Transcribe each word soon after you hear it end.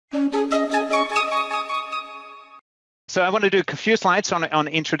So I want to do a few slides on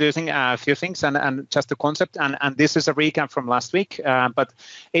introducing a few things and just the concept. And this is a recap from last week. But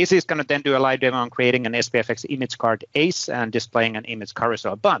ACE is going to then do a live demo on creating an SPFx image card ACE and displaying an image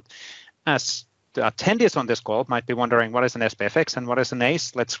carousel. But as the attendees on this call might be wondering, what is an SPFx and what is an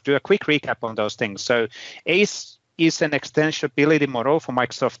ACE? Let's do a quick recap on those things. So ACE is an extensibility model for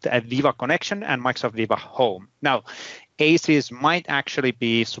Microsoft Viva Connection and Microsoft Viva Home. Now, ACEs might actually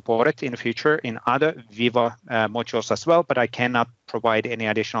be supported in the future in other Viva modules as well, but I cannot provide any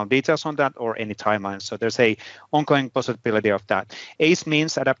additional details on that or any timelines. So there's a ongoing possibility of that. ACE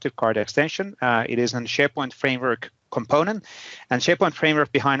means Adaptive Card Extension. It is a SharePoint Framework component, and SharePoint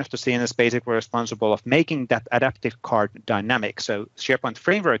Framework behind the scene is basically responsible of making that adaptive card dynamic. So SharePoint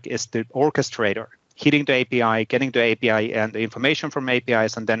Framework is the orchestrator, hitting the API, getting the API and the information from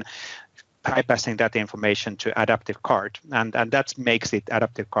APIs, and then bypassing that information to adaptive card, and that makes it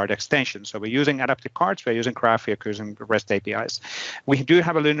adaptive card extension. So we're using adaptive cards, we're using Graph, we're using REST APIs. We do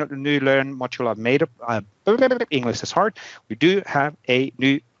have a new Learn module I've made up. English is hard. We do have a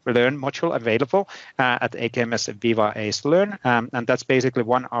new Learn module available at aka.ms Viva ACE Learn, and that's basically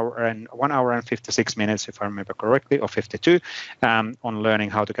 1 hour and 56 minutes, if I remember correctly, or 52, on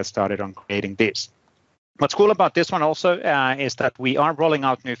learning how to get started on creating this. What's cool about this one also is that we are rolling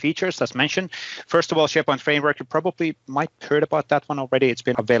out new features, as mentioned. First of all, SharePoint Framework, you probably might have heard about that one already. It's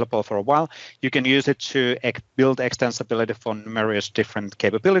been available for a while. You can use it to build extensibility for numerous different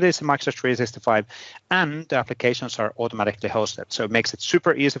capabilities in Microsoft 365, and the applications are automatically hosted. So it makes it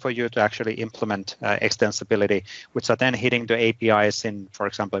super easy for you to actually implement extensibility, which are then hitting the APIs in, for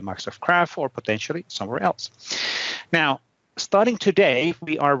example, in Microsoft Graph or potentially somewhere else. Now, starting today,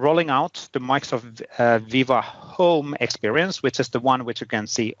 we are rolling out the Microsoft Viva Home experience, which is the one which you can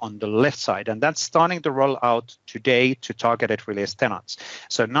see on the left side. And that's starting to roll out today to targeted release tenants.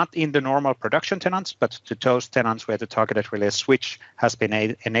 So not in the normal production tenants, but to those tenants where the targeted release switch has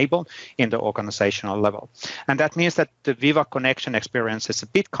been enabled in the organizational level. And that means that the Viva connection experience is a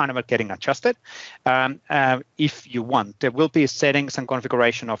bit kind of getting adjusted. If you want, there will be settings and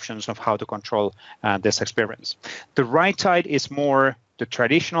configuration options of how to control this experience. The right side is more the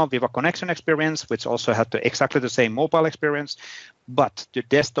traditional Viva connection experience, which also had exactly the same mobile experience, but the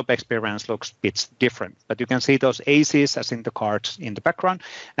desktop experience looks a bit different. But you can see those ACEs as in the cards in the background,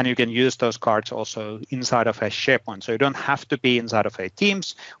 and you can use those cards also inside of a SharePoint. So you don't have to be inside of a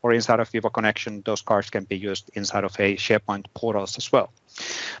Teams or inside of Viva Connection. Those cards can be used inside of a SharePoint portals as well.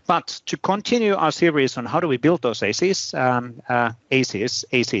 But to continue our series on how do we build those ACs, ACE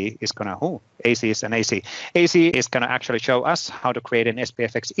is going to actually show us how to create an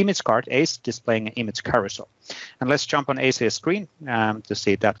SPFx image card ACE displaying an image carousel. And let's jump on ACE's screen to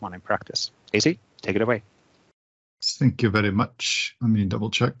see that one in practice. ACE, take it away. Thank you very much. Let me double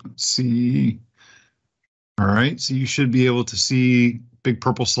check. Let's see. All right, so you should be able to see big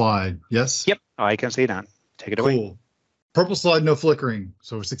purple slide. Yes? Yep, I can see that. Take it away. Cool. Purple slide, no flickering,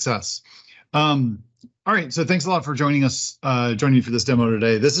 so success. All right, so thanks a lot for joining us, joining me for this demo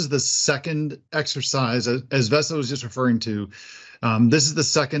today. This is the second exercise, as Vesa was just referring to. This is the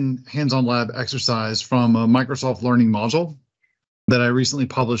second hands-on lab exercise from a Microsoft Learning module that I recently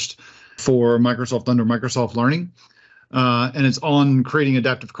published for Microsoft under Microsoft Learning. And it's on creating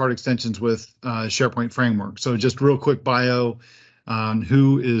adaptive card extensions with SharePoint Framework. So just real quick bio on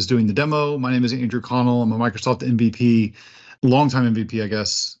who is doing the demo. My name is Andrew Connell. I'm a Microsoft MVP, longtime MVP, I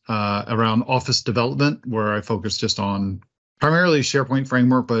guess, around Office development, where I focus just on primarily SharePoint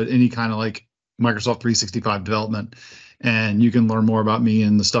Framework, but any kind of like Microsoft 365 development. And you can learn more about me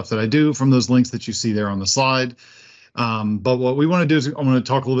and the stuff that I do from those links that you see there on the slide. But what we want to do is I want to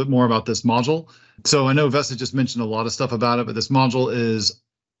talk a little bit more about this module. So I know Vesa just mentioned a lot of stuff about it, but this module is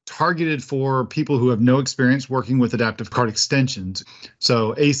targeted for people who have no experience working with adaptive card extensions,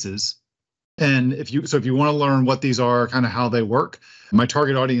 so ACEs. And if you want to learn what these are, kind of how they work, my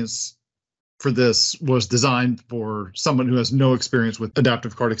target audience for this was designed for someone who has no experience with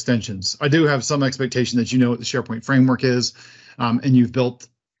adaptive card extensions. I do have some expectation that you know what the SharePoint framework is, and you've built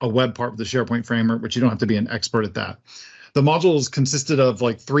a web part with the SharePoint framework, but you don't have to be an expert at that. The modules consisted of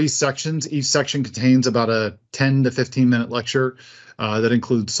like 3 sections. Each section contains about a 10 to 15 minute lecture that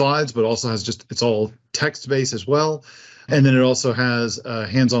includes slides, but also has it's all text-based as well. And then it also has a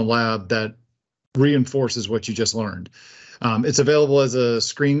hands-on lab that reinforces what you just learned. It's available as a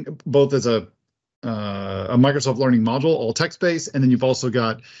screen, both as a Microsoft Learning module, all text-based, and then you've also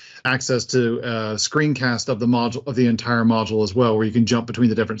got access to a screencast of the module, of the entire module as well, where you can jump between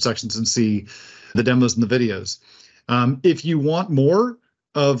the different sections and see the demos and the videos. If you want more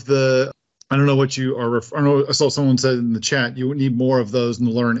of the I don't know what you are. I know I saw someone said in the chat you need more of those in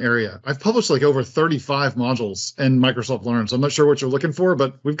the Learn area. I've published like over 35 modules in Microsoft Learn, so I'm not sure what you're looking for,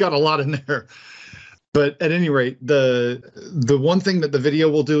 but we've got a lot in there. But at any rate, the one thing that the video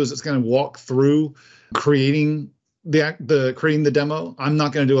will do is it's going to walk through creating the demo. I'm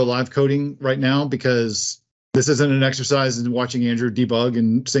not going to do a live coding right now because this isn't an exercise in watching Andrew debug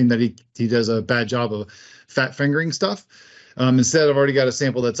and saying that he does a bad job of fat fingering stuff. Instead, I've already got a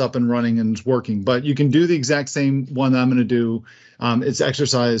sample that's up and running and it's working. But you can do the exact same one that I'm going to do. It's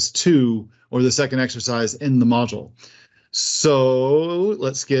exercise 2, or the second exercise in the module. So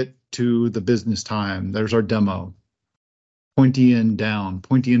let's get to the business time. There's our demo. Pointy end down,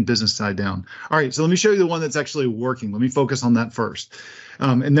 pointy end business side down. All right, so let me show you the one that's actually working. Let me focus on that first.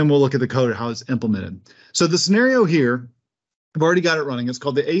 And then we'll look at the code, how it's implemented. So the scenario here, I've already got it running. It's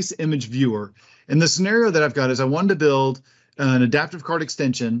called the ACEImageViewer. And the scenario that I've got is I wanted to build an adaptive card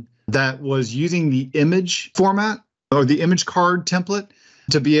extension that was using the image format or the image card template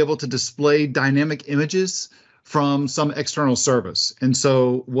to be able to display dynamic images from some external service. And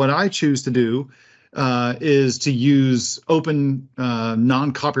so what I choose to do is to use open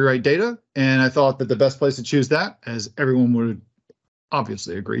non-copyright data. And I thought that the best place to choose that, as everyone would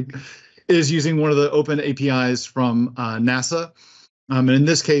obviously agree, is using one of the open APIs from NASA. And in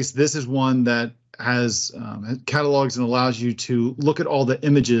this case, this is one that has catalogs and allows you to look at all the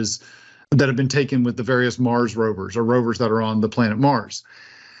images that have been taken with the various Mars rovers, or rovers that are on the planet Mars.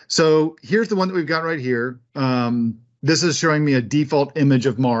 So here's the one that we've got right here. This is showing me a default image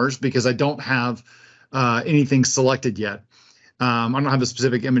of Mars because I don't have anything selected yet. I don't have a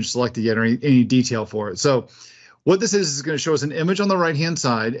specific image selected yet or any detail for it. So what this is going to show us an image on the right-hand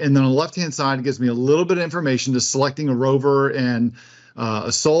side, and then on the left-hand side, it gives me a little bit of information to selecting a rover and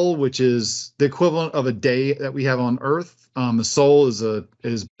a sol, which is the equivalent of a day that we have on Earth. A sol is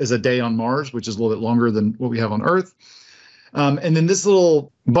a day on Mars, which is a little bit longer than what we have on Earth. And then this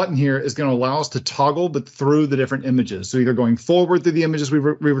little button here is going to allow us to toggle but through the different images. So either going forward through the images we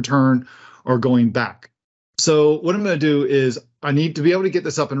return or going back. So what I'm going to do is I need to be able to get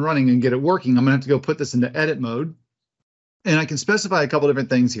this up and running and get it working. I'm going to have to go put this into edit mode. And I can specify a couple different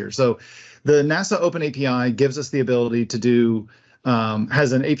things here. So the NASA Open API gives us the ability to do,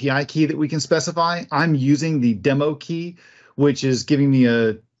 has an API key that we can specify. I'm using the demo key, which is giving me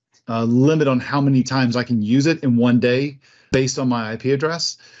a limit on how many times I can use it in one day based on my IP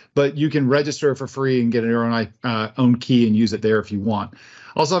address. But you can register for free and get your own key and use it there if you want.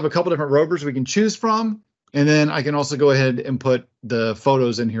 Also have a couple different rovers we can choose from. And then I can also go ahead and put the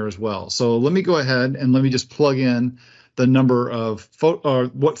photos in here as well. So let me go ahead and let me just plug in the number of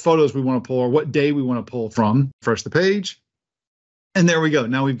what photos we want to pull or what day we want to pull from. Refresh the page. And there we go.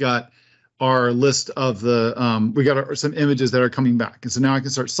 Now we've got our list of the, we got some images that are coming back. And so now I can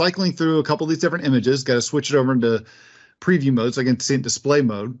start cycling through a couple of these different images. Got to switch it over into preview mode so I can see it in display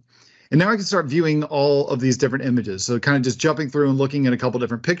mode. And now I can start viewing all of these different images. So kind of just jumping through and looking at a couple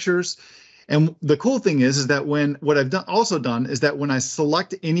different pictures. And the cool thing is that what I've also done is that when I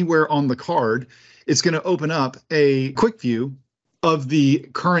select anywhere on the card, it's going to open up a quick view of the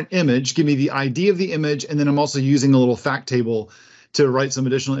current image, give me the ID of the image, and then I'm also using a little fact table to write some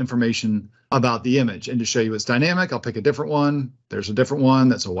additional information about the image. And to show you it's dynamic, I'll pick a different one. There's a different one.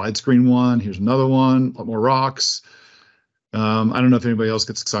 That's a widescreen one. Here's another one, a lot more rocks. I don't know if anybody else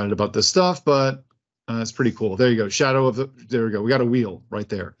gets excited about this stuff, but it's pretty cool. There you go. Shadow of the, there we go. We got a wheel right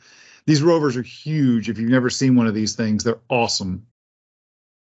there. These rovers are huge. If you've never seen one of these things, they're awesome.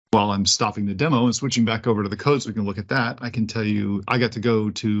 While I'm stopping the demo and switching back over to the code so we can look at that, I can tell you I got to go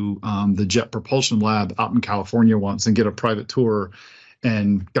to the Jet Propulsion Lab out in California once and get a private tour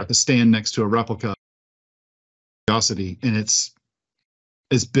and got to stand next to a replica Curiosity, and it's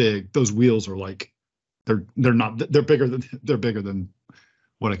big. Those wheels are like they're bigger than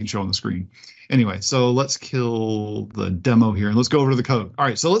what I can show on the screen. Anyway, so let's kill the demo here and let's go over to the code. All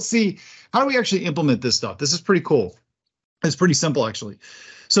right, so let's see, how do we actually implement this stuff? This is pretty cool. It's pretty simple, actually.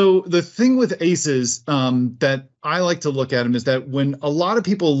 So the thing with ACEs that I like to look at them is that when a lot of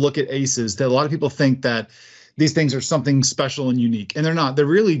people look at ACEs, that a lot of people think that these things are something special and unique, and they're not. They're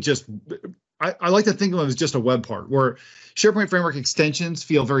really just, I like to think of them as just a web part, where SharePoint Framework extensions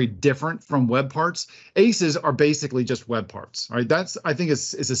feel very different from web parts. ACEs are basically just web parts, right? That's, I think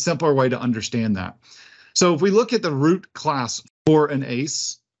it's a simpler way to understand that. So if we look at the root class for an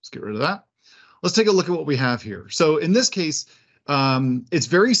ACE, let's get rid of that. Let's take a look at what we have here. So in this case, it's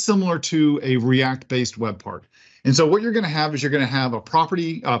very similar to a React-based web part. And so what you're going to have is you're going to have a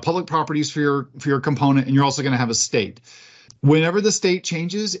property, public properties for your component, and you're also going to have a state. Whenever the state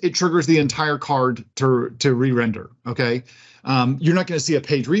changes, it triggers the entire card to re-render, okay? You're not going to see a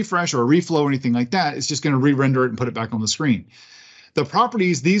page refresh or a reflow or anything like that. It's just going to re-render it and put it back on the screen. The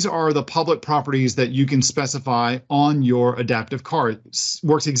properties, these are the public properties that you can specify on your adaptive card.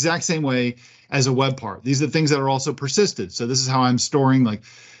 Works exact same way as a web part. These are the things that are also persisted. So this is how I'm storing like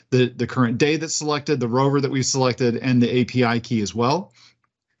the current day that's selected, the rover that we've selected, and the API key as well.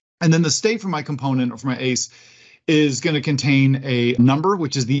 And then the state for my component or for my ACE is going to contain a number,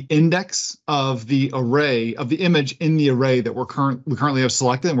 which is the index of the array of the image in the array that we currently have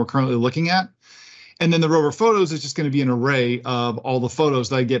selected and we're currently looking at. And then the rover photos is just going to be an array of all the photos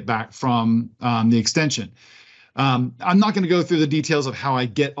that I get back from the extension. I'm not going to go through the details of how I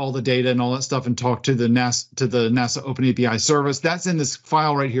get all the data and all that stuff and talk to the NASA Open API service. That's in this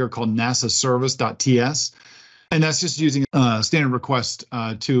file right here called nasaservice.ts. And that's just using a standard request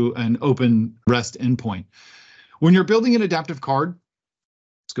to an open REST endpoint. When you're building an adaptive card,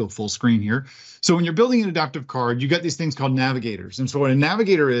 let's go full screen here. So when you're building an adaptive card, you got these things called navigators. And so what a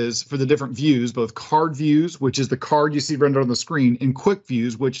navigator is for the different views, both card views, which is the card you see rendered on the screen, and quick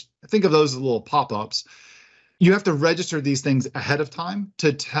views, which think of those as little pop-ups. You have to register these things ahead of time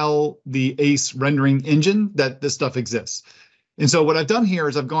to tell the ACE rendering engine that this stuff exists. And so what I've done here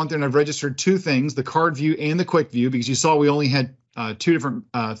is I've gone through and I've registered two things, the card view and the quick view, because you saw we only had two different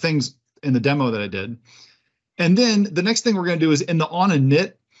things in the demo that I did. And then the next thing we're going to do is in the on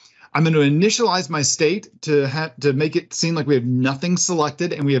init, I'm going to initialize my state to make it seem like we have nothing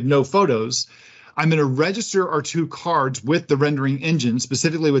selected and we have no photos. I'm going to register our two cards with the rendering engine,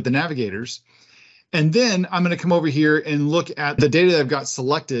 specifically with the navigators. And then I'm going to come over here and look at the data that I've got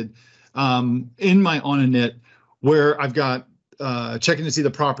selected in my on init, where I've got checking to see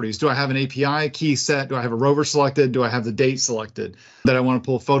the properties. Do I have an API key set? Do I have a rover selected? Do I have the date selected that I want to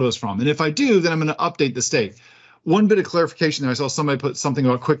pull photos from? And if I do, then I'm going to update the state. One bit of clarification there, I saw somebody put something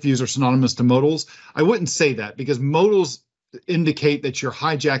about quick views are synonymous to modals. I wouldn't say that because modals indicate that you're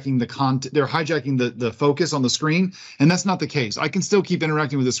hijacking the content, they're hijacking the focus on the screen, and that's not the case. I can still keep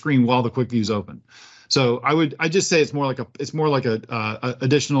interacting with the screen while the quick view is open. So I just say it's more like a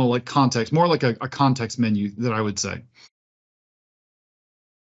additional like context, more like a context menu that I would say.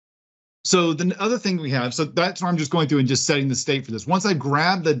 So the other thing we have, so that's where I'm just going through and just setting the state for this. Once I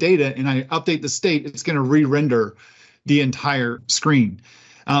grab the data and I update the state, it's going to re-render the entire screen.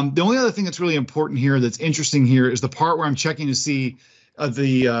 The only other thing that's really important here, that's interesting here, is the part where I'm checking to see an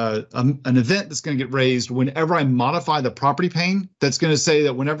event that's going to get raised whenever I modify the property pane. That's going to say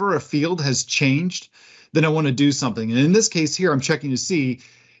that whenever a field has changed, then I want to do something. And in this case here, I'm checking to see,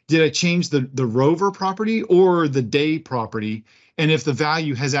 did I change the rover property or the day property? And if the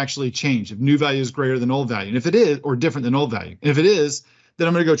value has actually changed, if new value is greater than old value, and if it is, or different than old value. And if it is, then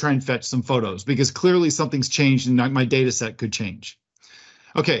I'm going to go try and fetch some photos because clearly something's changed and my data set could change.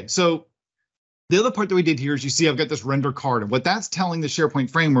 Okay, so the other part that we did here is you see I've got this render card, and what that's telling the SharePoint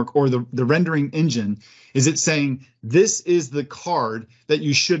framework or the rendering engine is it's saying this is the card that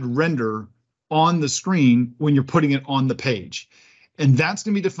you should render on the screen when you're putting it on the page. And that's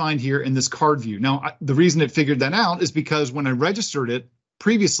going to be defined here in this card view. Now, the reason it figured that out is because when I registered it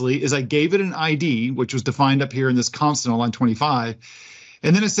previously is I gave it an ID, which was defined up here in this constant on line 25.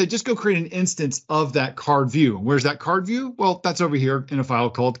 And then it said, just go create an instance of that card view. Where's that card view? Well, that's over here in a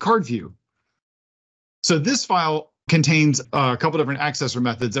file called card view. So this file contains a couple different accessor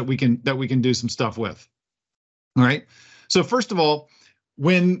methods that we can do some stuff with. All right. So first of all,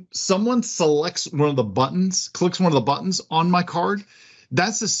 when someone selects one of the buttons, clicks one of the buttons on my card,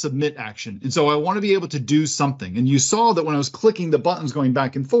 that's a submit action. And so I want to be able to do something. And you saw that when I was clicking the buttons going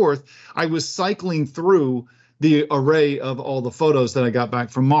back and forth, I was cycling through the array of all the photos that I got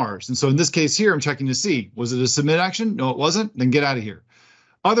back from Mars. And so in this case here, I'm checking to see, was it a submit action? No, it wasn't. Then get out of here.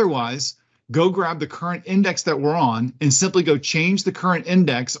 Otherwise, go grab the current index that we're on and simply go change the current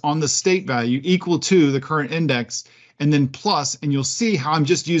index on the state value equal to the current index and then plus, and you'll see how I'm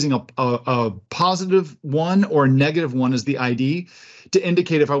just using a positive one or a negative one as the ID to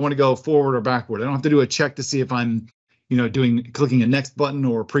indicate if I want to go forward or backward. I don't have to do a check to see if I'm, clicking a next button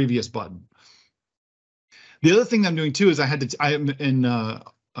or a previous button. The other thing I'm doing too is I am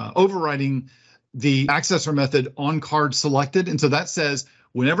overriding the accessor method on card selected. And so that says,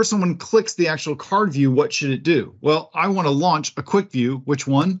 whenever someone clicks the actual card view, what should it do? Well, I want to launch a quick view. Which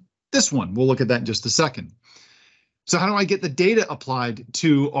one? This one. We'll look at that in just a second. So how do I get the data applied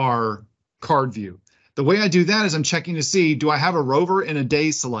to our card view? The way I do that is I'm checking to see, do I have a rover and a day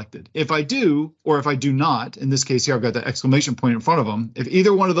selected? If I do, or if I do not, in this case here, I've got the exclamation point in front of them. If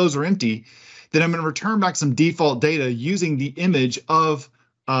either one of those are empty, then I'm going to return back some default data using the image of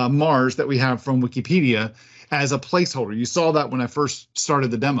Mars that we have from Wikipedia. as a placeholder. You saw that when I first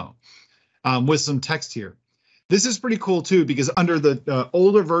started the demo with some text here. This is pretty cool too, because under the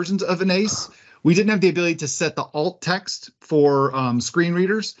older versions of an ACE, we didn't have the ability to set the alt text for screen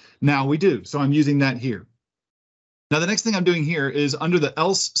readers. Now we do, so I'm using that here. Now the next thing I'm doing here is under the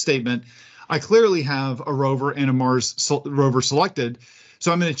else statement, I clearly have a rover and a Mars rover selected.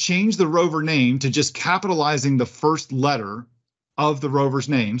 So I'm going to change the rover name to just capitalizing the first letter of the rover's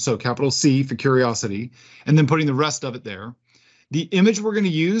name. So capital C for Curiosity, and then putting the rest of it there. The image we're going to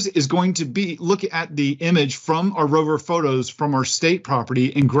use is going to be look at the image from our rover photos from our state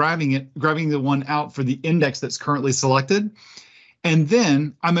property and grabbing the one out for the index that's currently selected. And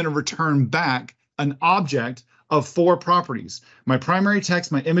then I'm going to return back an object of 4 properties: my primary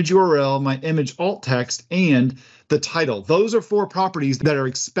text, my image URL, my image alt text, and the title. Those are 4 properties that are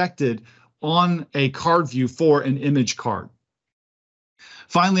expected on a card view for an image card.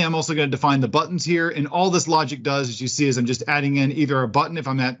 Finally, I'm also going to define the buttons here, and all this logic does, as you see, is I'm just adding in either a button if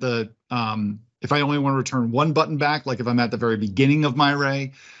I'm at the, if I only want to return one button back, like if I'm at the very beginning of my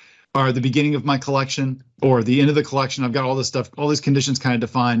array, or the beginning of my collection, or the end of the collection. I've got all this stuff, all these conditions kind of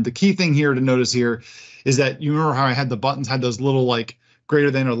defined. The key thing here to notice here is that you remember how I had the buttons had those little like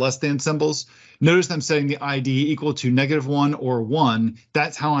greater than or less than symbols. Notice I'm setting the ID equal to -1 or 1.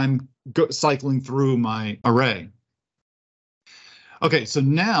 That's how I'm cycling through my array. Okay, so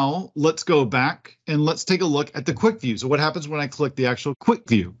now let's go back and let's take a look at the quick view. So what happens when I click the actual quick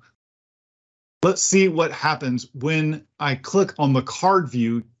view? Let's see what happens when I click on the card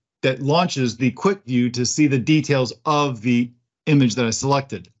view that launches the quick view to see the details of the image that I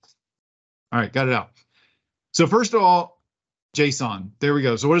selected. All right, got it out. So first of all, JSON, there we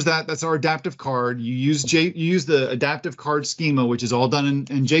go. So what is that? That's our adaptive card. You use the adaptive card schema, which is all done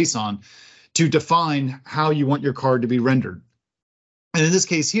in JSON, to define how you want your card to be rendered. And in this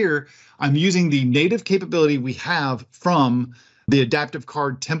case here, I'm using the native capability we have from the adaptive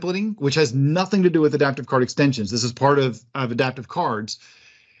card templating, which has nothing to do with adaptive card extensions. This is part of adaptive cards.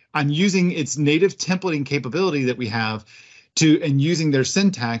 I'm using its native templating capability that we have and using their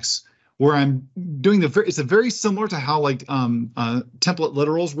syntax, where I'm doing it's a very similar to how like template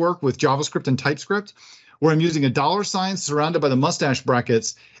literals work with JavaScript and TypeScript, where I'm using a $sign surrounded by the mustache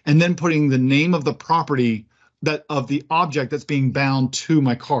brackets and then putting the name of the property of the object that's being bound to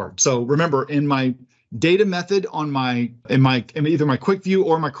my card. So remember, in my data method on in either my quick view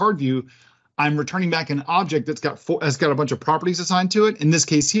or my card view, I'm returning back an object that's has got a bunch of properties assigned to it. In this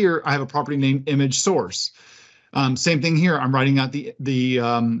case here, I have a property named image source. Same thing here. I'm writing out the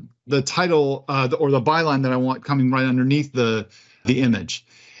title or the byline that I want coming right underneath the image.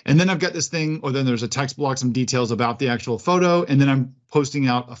 And then I've got this thing, or then there's a text block, some details about the actual photo, and then I'm posting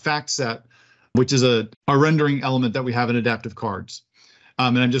out a fact set, which is a rendering element that we have in adaptive cards.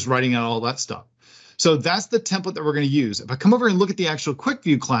 And I'm just writing out all that stuff. So that's the template that we're going to use. If I come over and look at the actual quick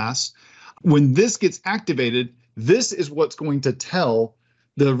view class, when this gets activated, this is what's going to tell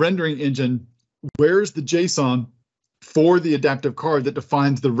the rendering engine where's the JSON for the adaptive card that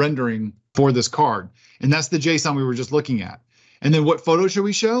defines the rendering for this card. And that's the JSON we were just looking at. And then what photo should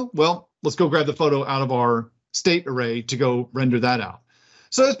we show? Well, let's go grab the photo out of our state array to go render that out.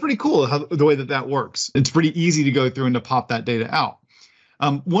 So that's pretty cool the way that works. It's pretty easy to go through and to pop that data out.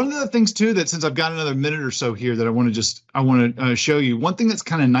 One of the things too, that since I've got another minute or so here that I want to show you, one thing that's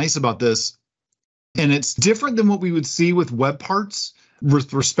kind of nice about this, and it's different than what we would see with web parts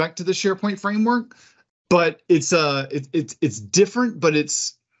with respect to the SharePoint framework, but it's different, but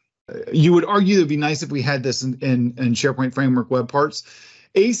you would argue it'd be nice if we had this in SharePoint framework web parts.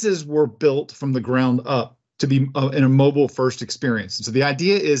 ACEs were built from the ground up to be in a mobile first experience. And so the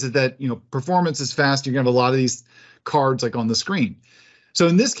idea is that, performance is fast. You're gonna have a lot of these cards like on the screen. So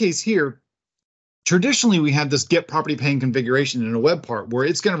in this case here, traditionally we have this get property pane configuration in a web part where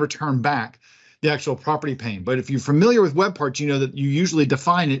it's gonna return back the actual property pane. But if you're familiar with web parts, you know that you usually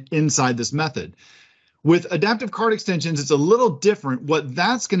define it inside this method. With adaptive card extensions, it's a little different. What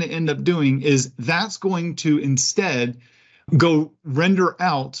that's gonna end up doing is that's going to instead go render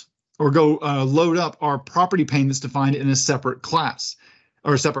out or go load up our property pane that's defined in a separate class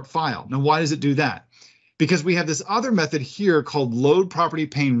or a separate file. Now, why does it do that? Because we have this other method here called load property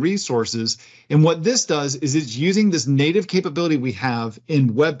pane resources. And what this does is it's using this native capability we have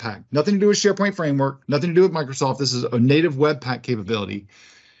in Webpack. Nothing to do with SharePoint framework, nothing to do with Microsoft. This is a native Webpack capability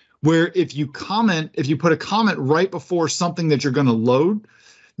where if you put a comment right before something that you're going to load,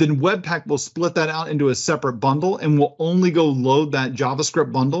 then Webpack will split that out into a separate bundle and will only go load that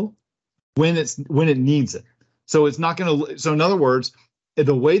JavaScript bundle when it needs it. So it's not going to. So in other words,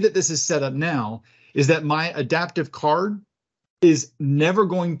 the way that this is set up now is that my adaptive card is never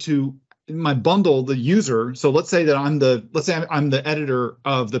going to my bundle, the user. So let's say that I'm the editor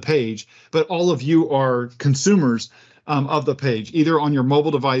of the page, but all of you are consumers of the page, either on your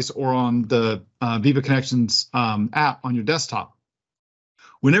mobile device or on the Viva Connections app on your desktop.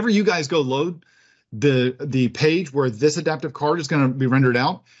 Whenever you guys go load the page where this adaptive card is going to be rendered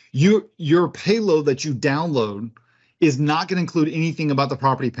out, your payload that you download is not going to include anything about the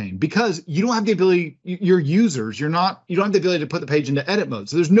property pane, because you don't have the ability, your users, you don't have the ability to put the page into edit mode.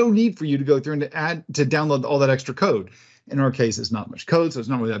 So there's no need for you to go through and to download all that extra code. In our case, it's not much code, so it's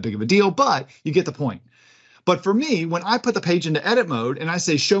not really that big of a deal, but you get the point. But for me, when I put the page into edit mode and I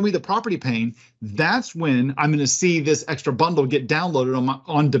say, show me the property pane, that's when I'm going to see this extra bundle get downloaded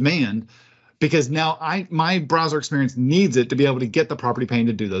on demand, because now my browser experience needs it to be able to get the property pane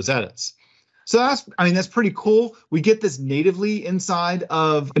to do those edits. So that's pretty cool. We get this natively inside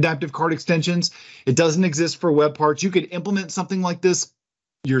of adaptive card extensions. It doesn't exist for web parts. You could implement something like this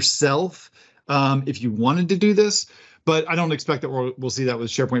yourself if you wanted to do this, but I don't expect that we'll see that with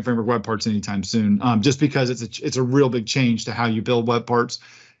SharePoint Framework web parts anytime soon, just because it's a real big change to how you build web parts,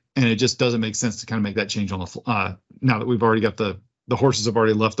 and it just doesn't make sense to kind of make that change on the now that we've already got the horses have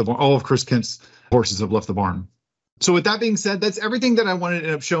already left the barn. All of Chris Kent's horses have left the barn. So with that being said, that's everything that I wanted to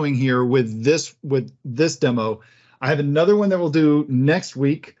end up showing here with this demo. I have another one that we'll do next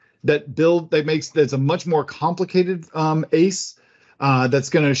week that's a much more complicated ACE that's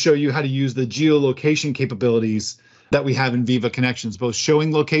going to show you how to use the geolocation capabilities that we have in Viva Connections, both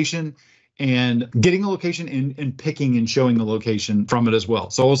showing location and getting a location and picking and showing the location from it as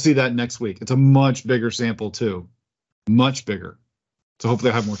well. So we'll see that next week. It's a much bigger sample too, much bigger. So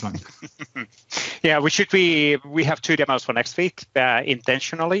hopefully I have more time. Yeah, we have 2 demos for next week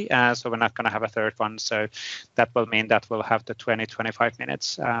intentionally, so we're not going to have a third one. So that will mean that we'll have the 20-25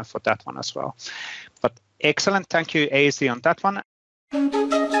 minutes for that one as well. But excellent, thank you, AC, on that one.